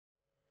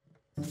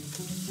It's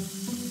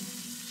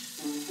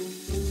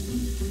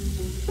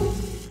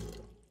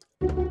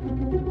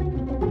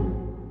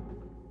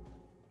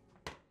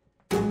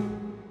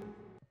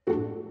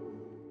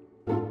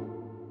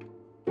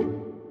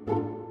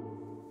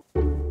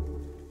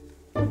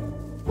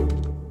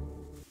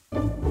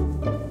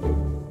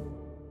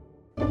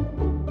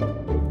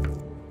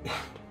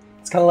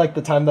kind of like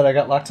the time that I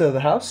got locked out of the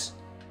house,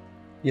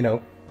 you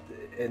know,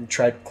 and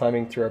tried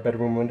climbing through our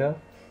bedroom window.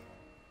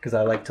 Because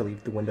I like to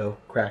leave the window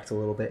cracked a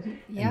little bit.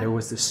 Yeah. And there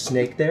was this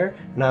snake there,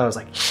 and I was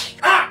like,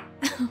 ah!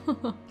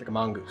 Like a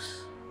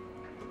mongoose.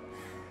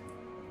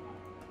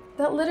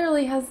 That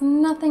literally has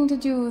nothing to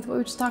do with what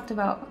we just talked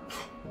about.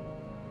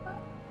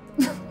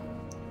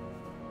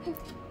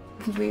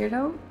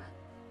 Weirdo.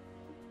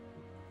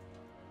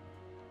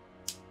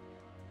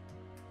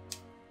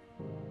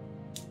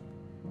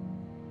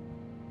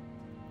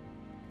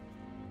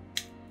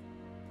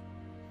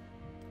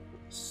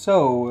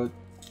 So,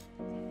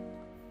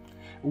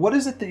 what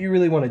is it that you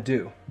really want to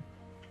do?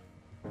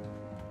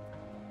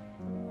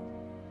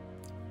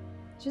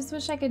 Just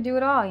wish I could do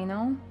it all, you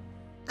know?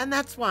 And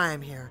that's why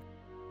I'm here.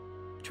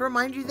 To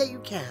remind you that you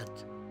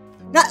can't.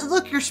 Now,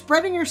 look, you're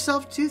spreading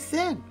yourself too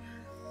thin.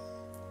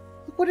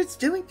 Look what it's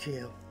doing to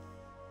you.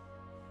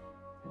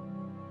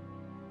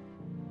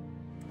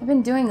 I've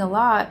been doing a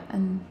lot,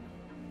 and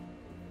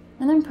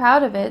I'm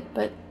proud of it,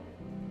 but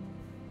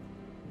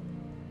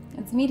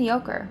it's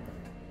mediocre.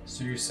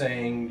 So you're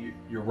saying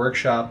your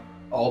workshop,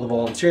 all the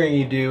volunteering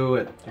you do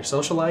at your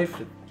social life,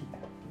 it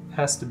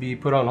has to be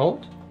put on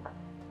hold?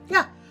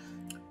 Yeah.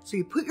 So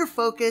you put your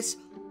focus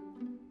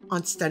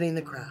on studying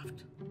the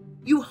craft.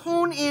 You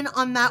hone in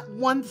on that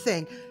one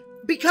thing.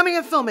 Becoming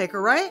a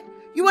filmmaker, right?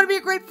 You want to be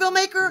a great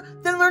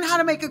filmmaker? Then learn how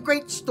to make a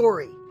great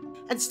story.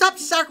 And stop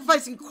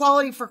sacrificing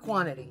quality for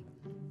quantity.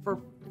 For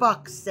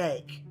fuck's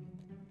sake.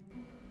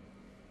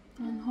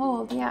 On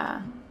hold,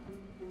 yeah.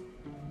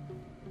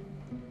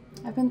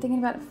 I've been thinking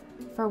about it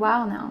for a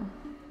while now.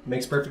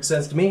 Makes perfect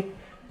sense to me.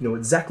 You know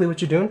exactly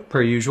what you're doing,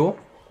 per usual.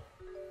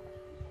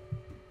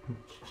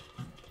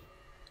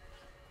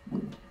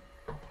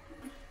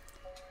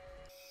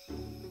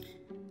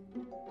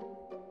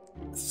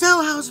 So,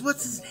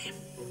 what's his name?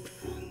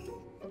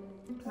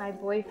 My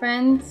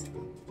boyfriend,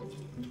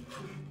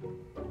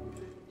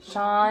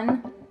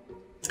 Sean.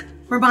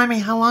 Remind me,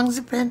 how long's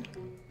it been?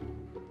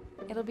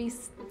 It'll be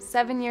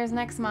 7 years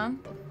next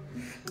month.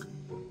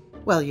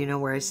 Well, you know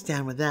where I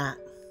stand with that.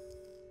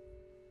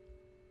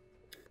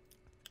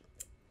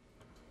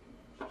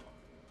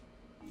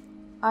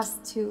 Us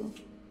too.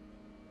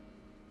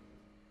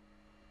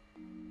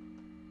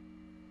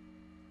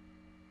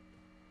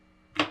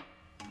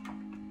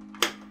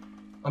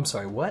 I'm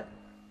sorry, what?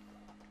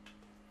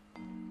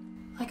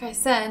 Like I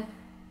said,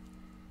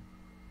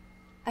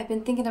 I've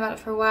been thinking about it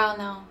for a while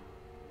now.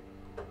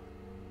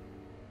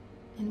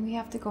 And we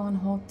have to go on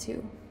hold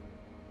too.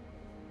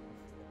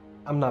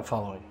 I'm not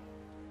following.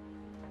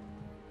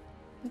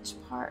 Which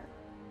part?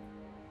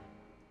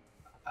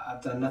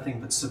 I've done nothing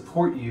but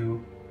support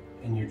you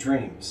in your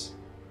dreams.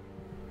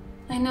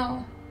 I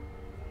know.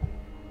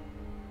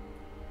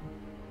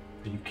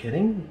 Are you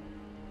kidding?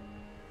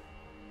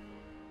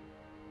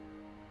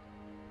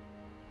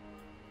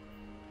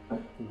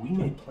 We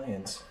made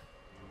plans.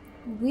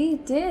 We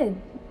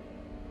did.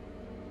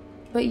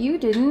 But you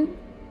didn't.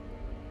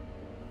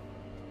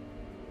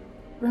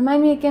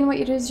 Remind me again what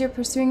it is you're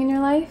pursuing in your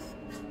life?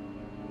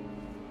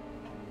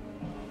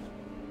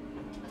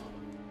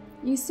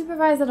 You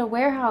supervise at a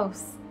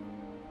warehouse.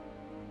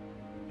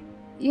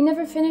 You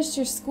never finished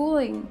your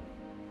schooling.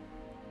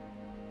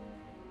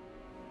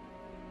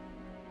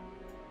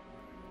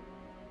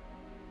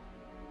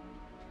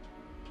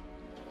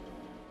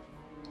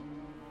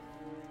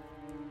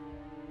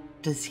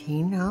 Does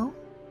he know?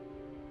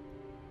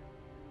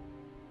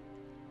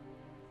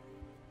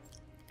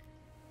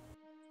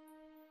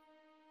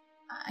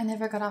 I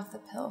never got off the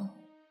pill.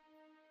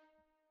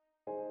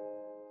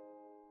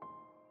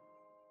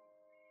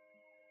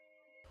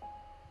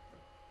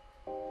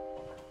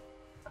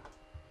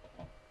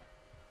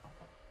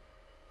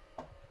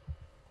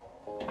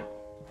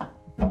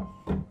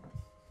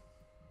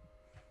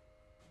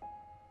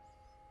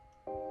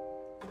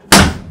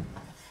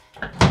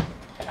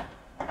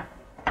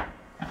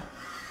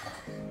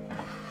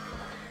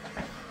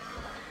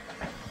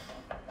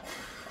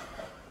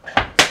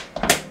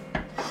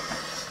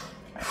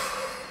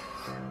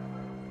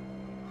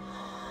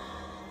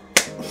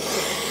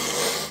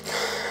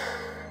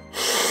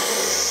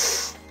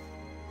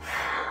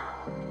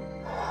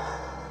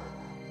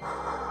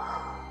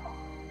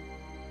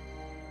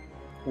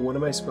 What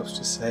am I supposed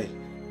to say?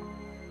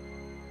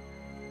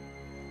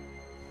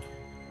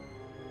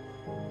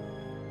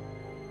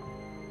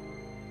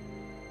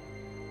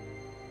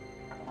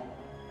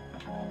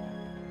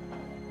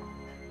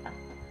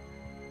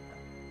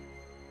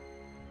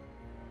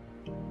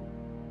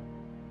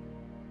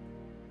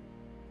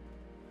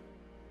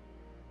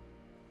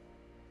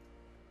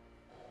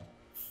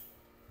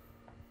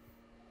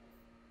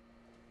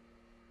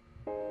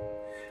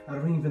 I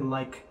don't even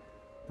like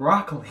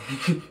broccoli.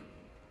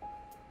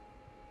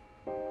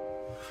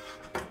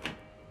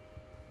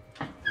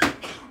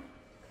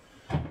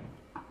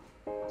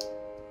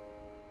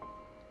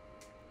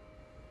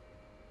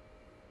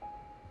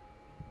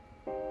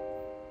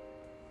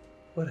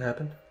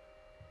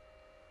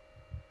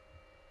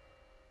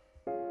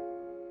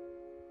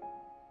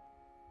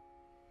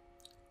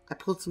 I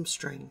pulled some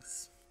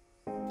strings.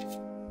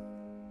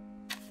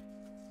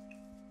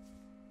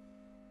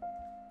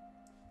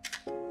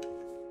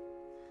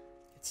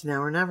 It's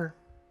now or never.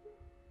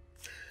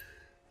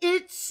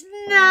 It's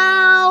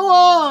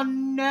now or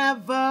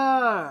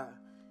never.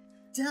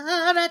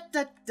 Da da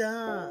da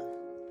da.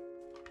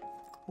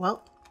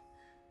 Well,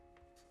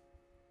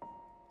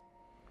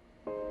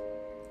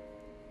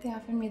 they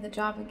offered me the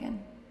job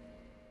again.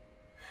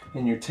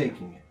 And you're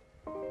taking it.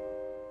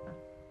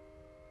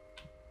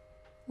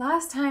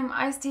 Last time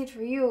I stayed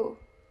for you.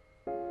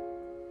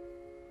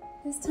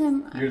 This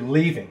time You're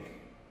leaving.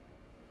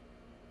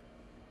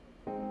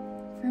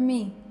 for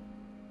me.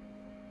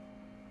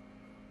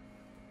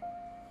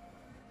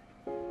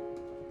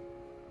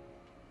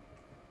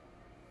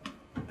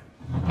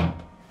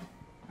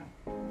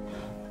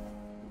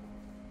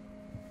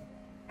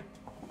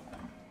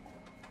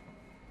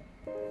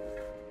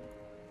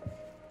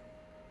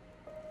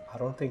 I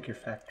don't think you're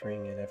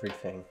factoring in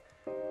everything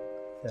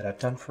that I've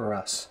done for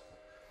us.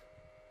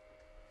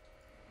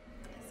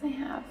 Yes, I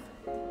have.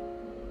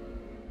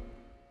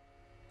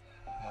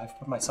 I've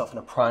put myself in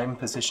a prime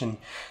position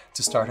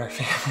to start our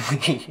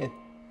family.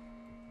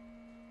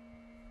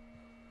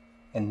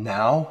 And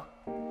now,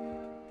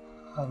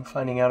 I'm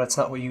finding out it's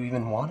not what you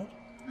even wanted.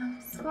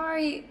 I'm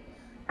sorry.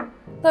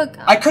 Look,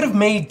 I could have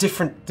made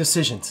different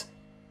decisions.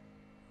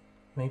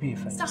 Maybe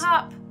if I just...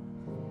 stop.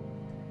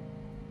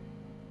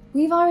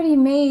 We've already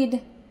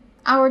made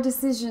our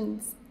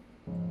decisions.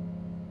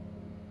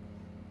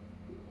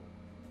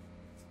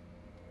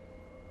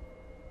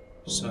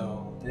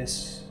 So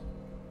this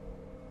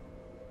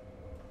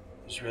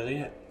is really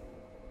it.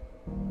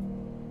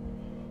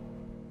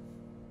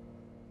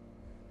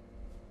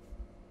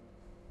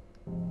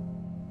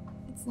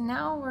 It's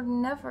now or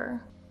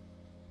never.